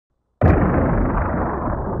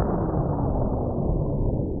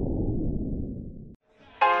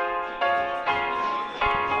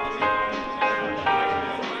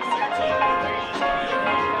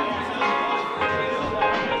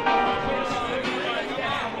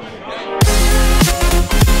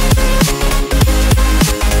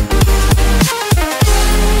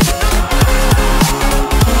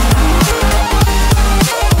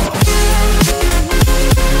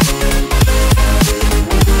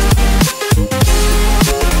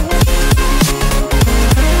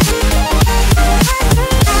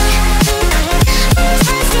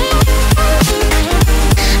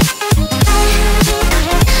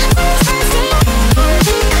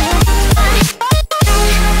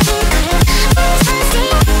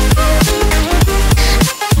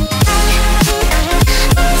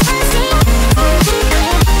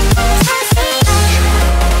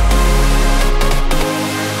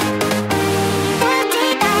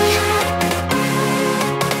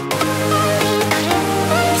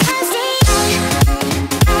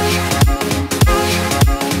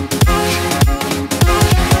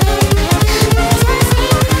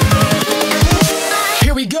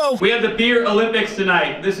We have the Beer Olympics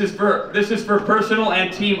tonight. This is for personal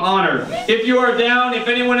and team honor. If you are down, if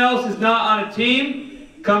anyone else is not on a team,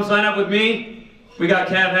 come sign up with me. We got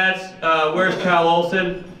cab hats. Where's Kyle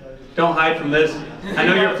Olson? Don't hide from this. I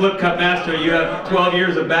know you're a flip cup master. You have 12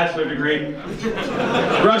 years of bachelor degree.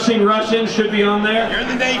 Russian should be on there. You're in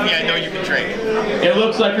the Navy. I know you can train. It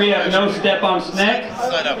looks like we have no step on snack.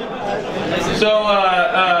 Sign up.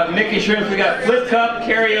 So Mickey Shrimps, we got flip cup,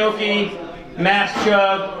 karaoke, mass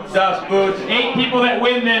chub, Duff's boots. 8 people that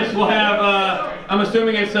win this will have. I'm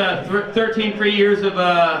assuming it's 13 free years of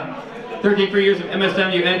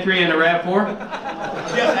MSW entry and a RAV4.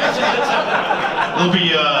 It'll be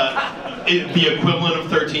the equivalent of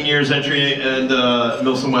 13 years entry and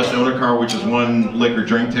Milsim West owner car, which is 1 liquor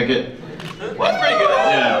drink ticket. That's pretty good.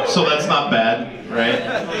 Yeah, so that's not bad,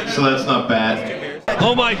 right? So that's not bad.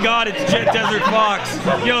 Oh my God, it's Jet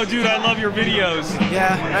DesertFox. Yo, dude, I love your videos.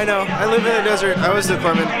 Yeah, I know. I live in the desert. I was the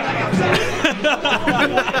corpsman.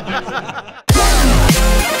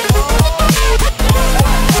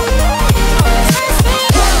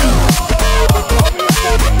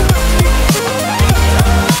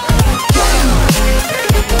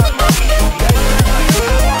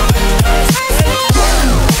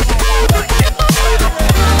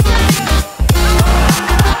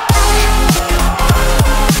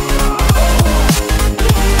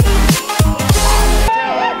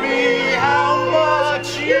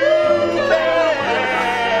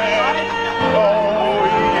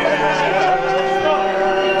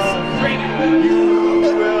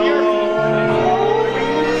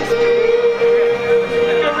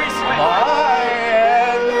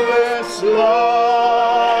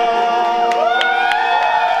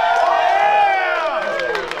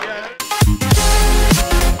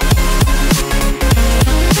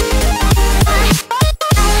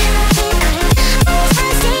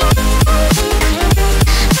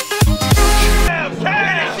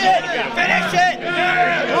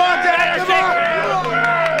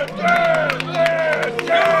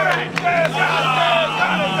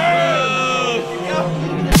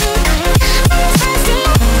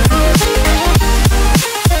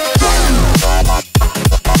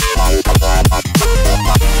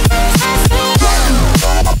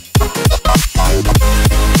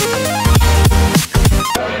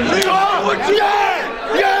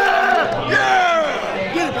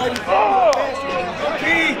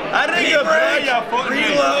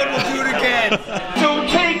 Reload, we'll do it again. So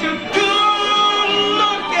take a good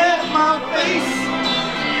look at my face.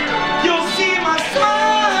 You'll see my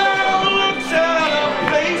smile looks out of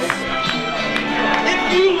place. If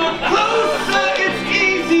you look closer, it's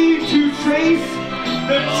easy to trace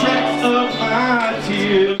the tracks of my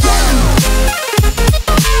tears.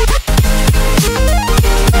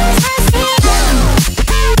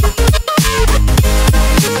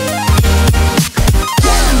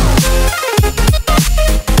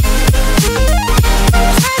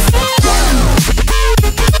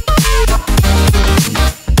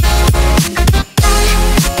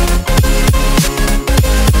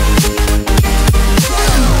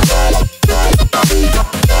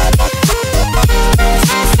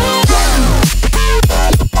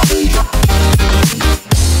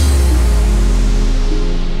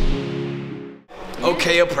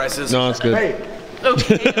 Okay, oppressors. No, it's good. Hey.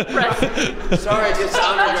 Okay, oppressive. Sorry, just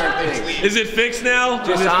honor guard things. Is it fixed now?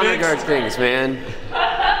 Just honor guard things, man.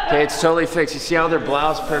 Okay, it's totally fixed. You see how they're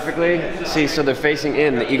bloused perfectly? See, so they're facing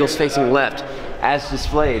in. The eagle's facing left, as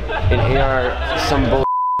displayed in AR some bull.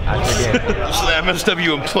 I forget. This is the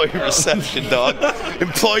MSW employee reception, dog.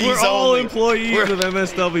 Employees We're all only. employees of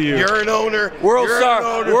MSW. You're an owner. World You're star. an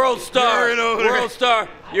owner. World star. You're an owner. World star.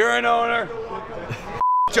 You're an owner.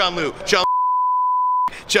 John Lou.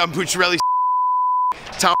 John Pucciarelli.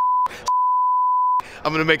 Tom.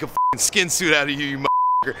 I'm gonna make a fucking skin suit out of you, you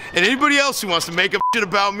motherfucker. And anybody else who wants to make up shit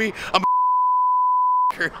about me, I'm a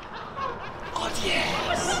Oh,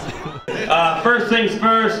 yes. First things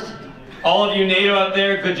first, all of you NATO out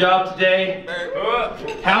there, good job today.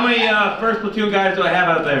 How many first platoon guys do I have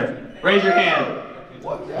out there? Raise your hand.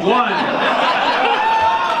 One.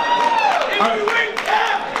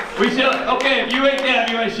 We still, okay, if you ain't that,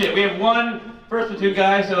 you ain't shit. We have 1 first platoon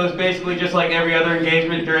guy, so it's basically just like every other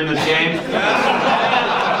engagement during this game.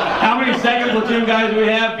 How many second platoon guys do we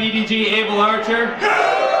have? BDG, Able Archer.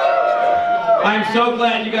 I'm so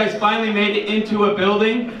glad you guys finally made it into a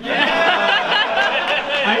building.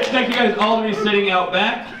 I expect you guys all to be sitting out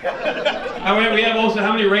back. We have also,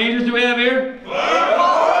 how many Rangers do we have here?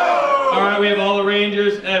 All right, we have all the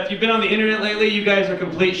Rangers. If you been on the internet lately, you guys are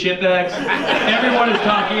complete shitbags. Everyone is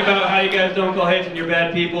talking about how you guys don't call hits and you're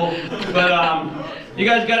bad people. But you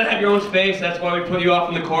guys gotta have your own space. That's why we put you off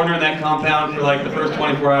in the corner in that compound for like the first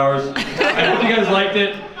 24 hours. I hope you guys liked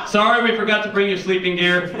it. Sorry we forgot to bring you sleeping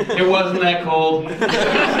gear. It wasn't that cold.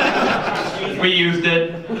 We used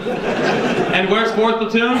it. And where's 4th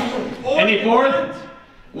platoon? Any 4th?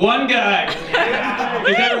 One guy.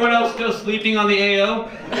 Is everyone else still sleeping on the AO?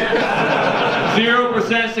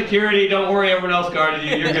 0% security. Don't worry, everyone else guarded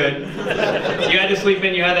you. You're good. You had to sleep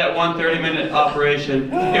in. You had that 1 30-minute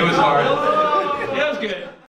operation. It was hard. Yeah, it was good.